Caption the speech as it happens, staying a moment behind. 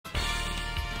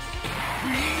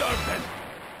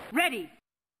Ready.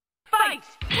 Fight!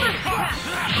 First pass!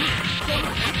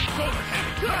 Shoulder hit! Shoulder hit!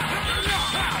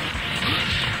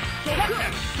 Shoulder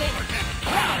hit! Shoulder hit!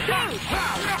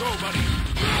 Go, buddy!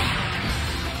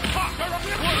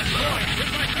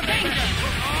 Danger!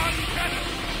 On cannon!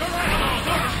 The right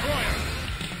destroyer!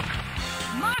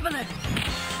 Marvelous!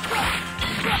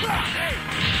 Hey!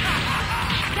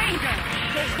 Danger!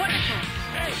 Wonderful!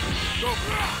 Hey! Go!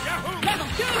 Yahoo! Level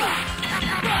 2!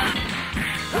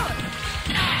 Good!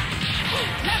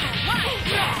 Level 1!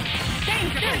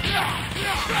 Danger!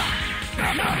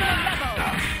 Another level!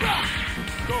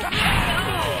 Go!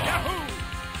 Yahoo!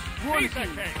 One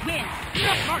team, win!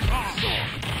 Mark off!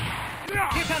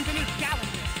 Here comes a new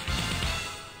challenger!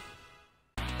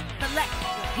 Select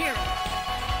your hero!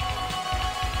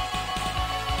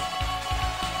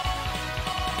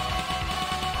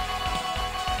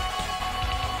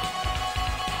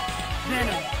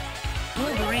 Venom,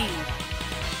 Wolverine,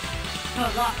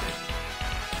 Tleloc.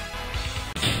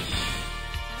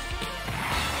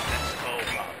 Let's go,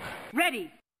 Bob. Ready,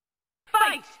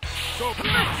 fight! Go,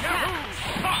 Yahoo!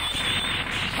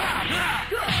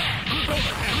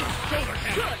 Shoulder him! Shoulder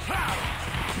him!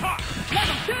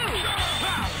 Level 2!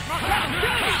 Level 2!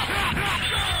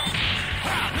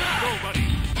 Go, buddy!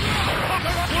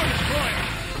 One destroyer!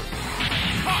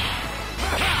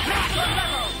 Master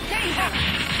level! Danger!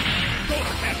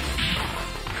 Shoulder him!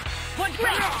 One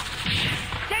break!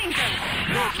 Danger!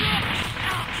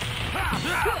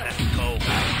 Let's go,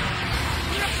 Bob.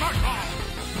 Mark off!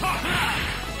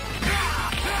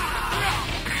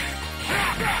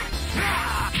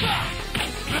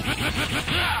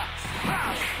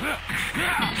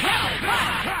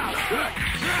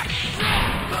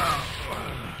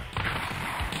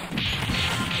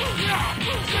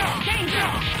 Danger!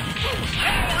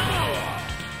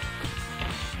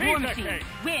 One team,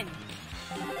 win!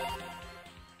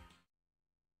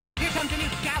 Here comes a new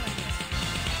challenger!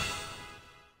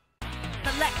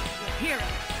 Select your hero!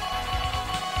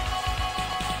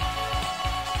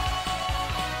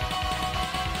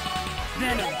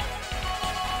 Venom,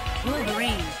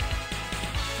 Wolverine,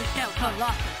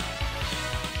 Tleloc.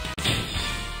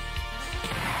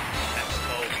 Let's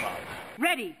go, Bob.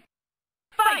 Ready,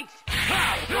 fight!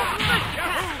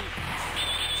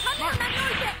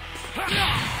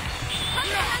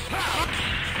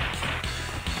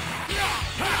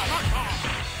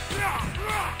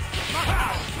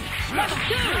 Level 2!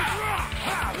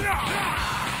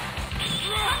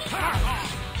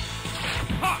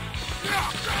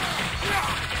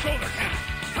 Shoulder him!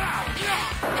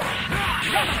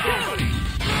 Level 2!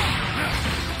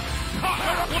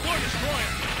 War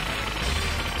destroyer!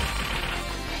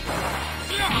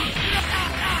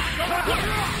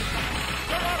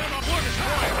 War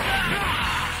destroyer!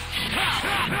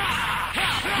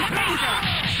 Danger!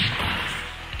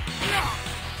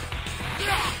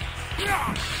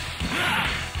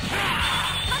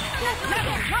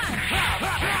 Level 1!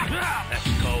 Let's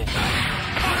go.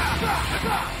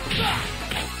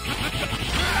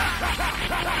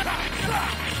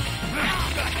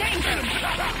 Danger!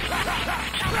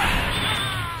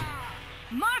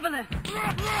 Marvelous!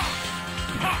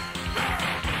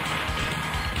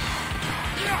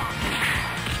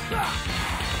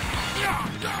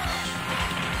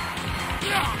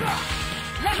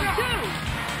 Level 2!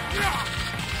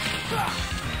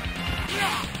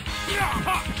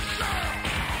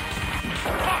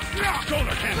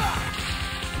 Shoulder cannon!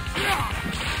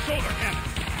 Shoulder cannon!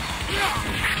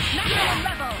 Maximum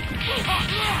level!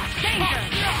 Danger!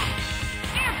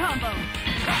 Air combo!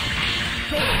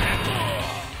 Shoulder cannon!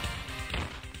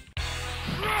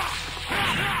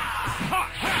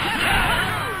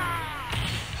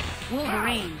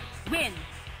 Wolverine, win!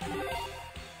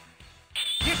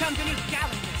 Here comes a new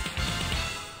challenger!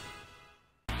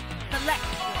 Select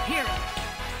your hero!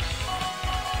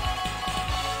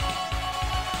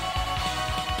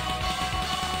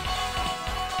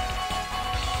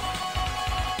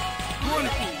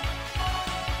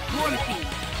 One team!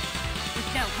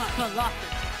 Tleloc. Let's go, Bob.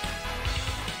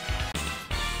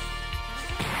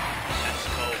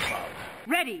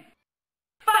 Ready!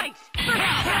 Fight! Level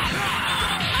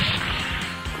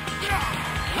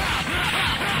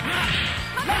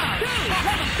 2!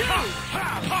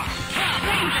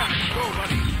 Danger! Go,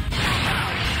 buddy! Danger!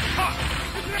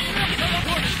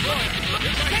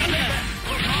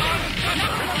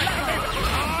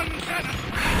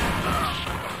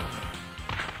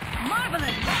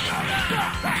 Marvelous!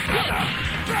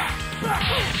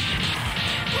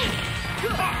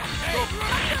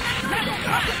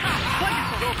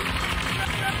 Wonderful!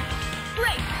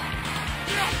 Great!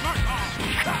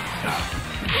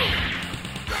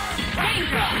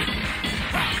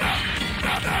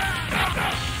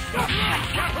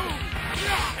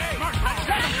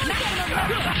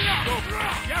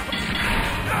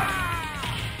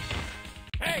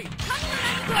 Hey!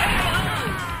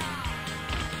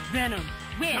 Venom,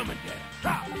 win! Coming down.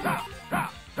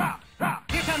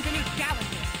 Here comes a new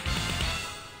challenger.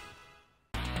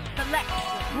 Select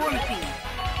Royalty.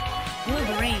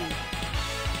 Wolverine.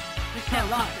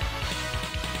 Tleloc.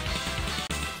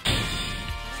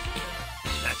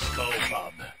 Let's go,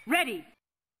 Bob. Ready.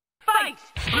 Fight!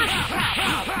 First attack!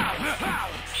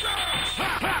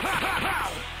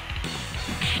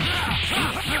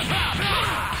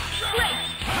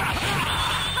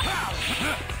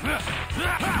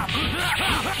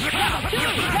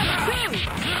 Great!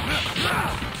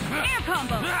 Air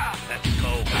combo! Let's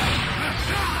go, Bob.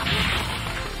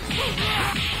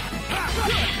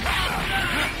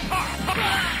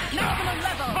 Maximum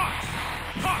level!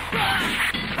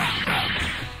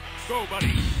 Go,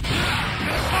 buddy.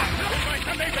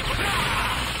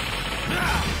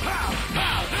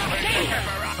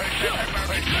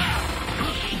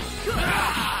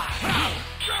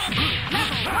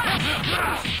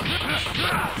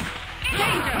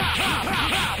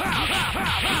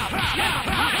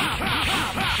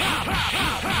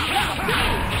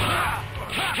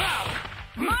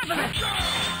 Marvelous!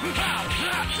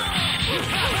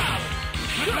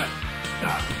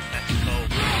 Let's go.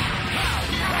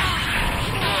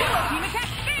 Team attack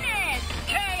finish!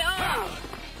 KO!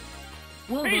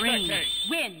 Wolverine,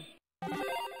 win!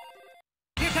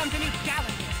 Here comes a new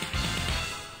challenger.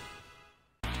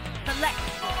 Select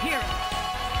hero.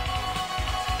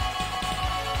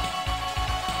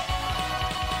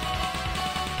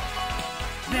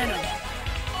 Venom.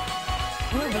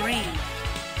 Wolverine.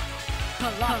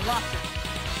 Colossus.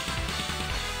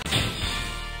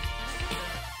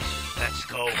 Let's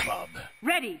go, Bob.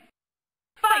 Ready.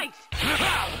 Fight! Air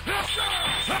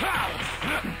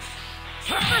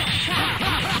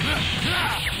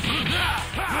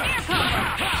combo!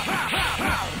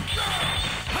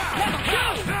 Level 2!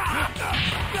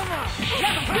 Come on!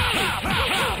 Level 2!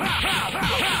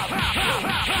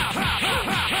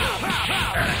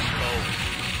 Let's go.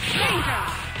 Danger!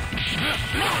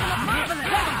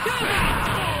 Marvelous! Level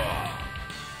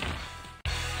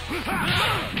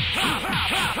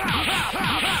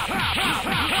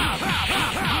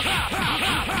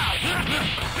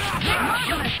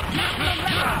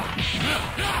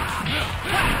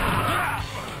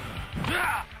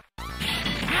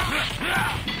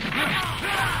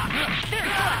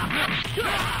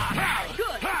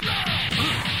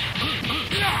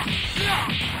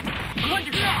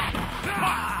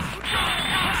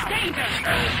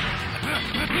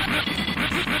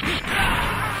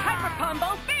Hyper combo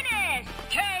finish!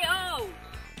 KO!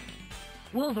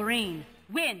 Wolverine,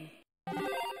 win!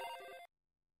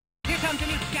 Here comes a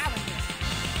new challenger.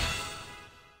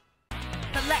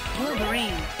 Select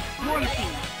Wolverine, Royalty.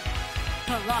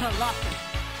 Colossus.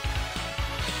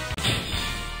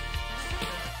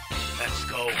 Let's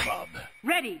go, Bob.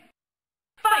 Ready.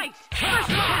 Fight! First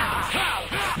attack!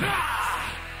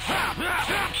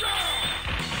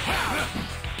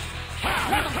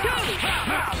 Level 2!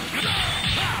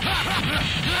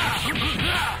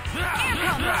 Air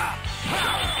combo!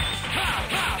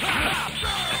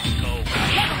 Let's go.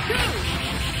 Level 2!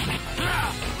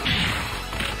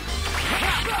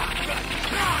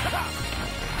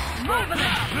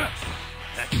 Marvelous!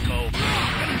 Let's go.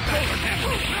 Very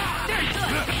good! Danger!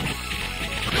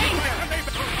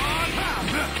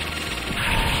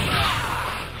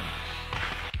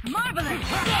 Marvelous!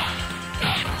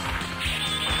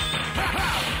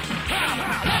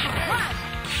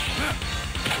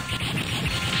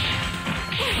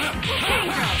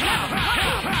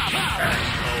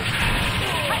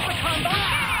 Hyper combo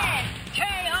finish!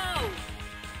 KO!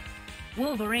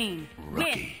 Wolverine, win!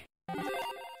 Rookie.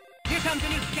 Here comes a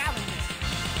new challenger.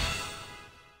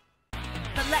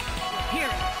 Select your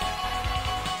hero.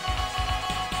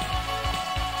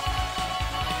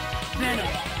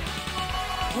 Venom.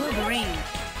 Wolverine.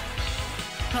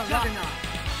 Colossus.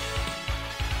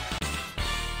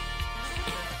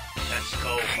 Let's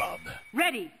go, Bob.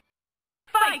 Ready.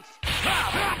 Fight!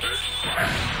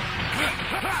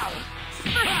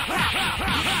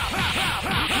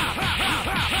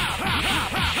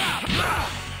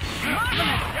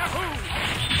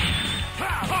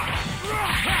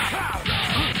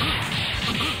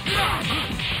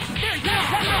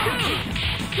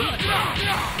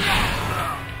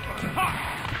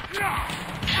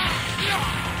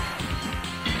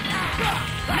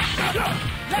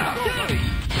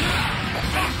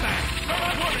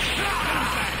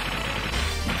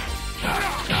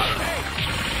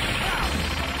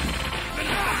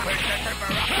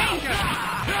 forever.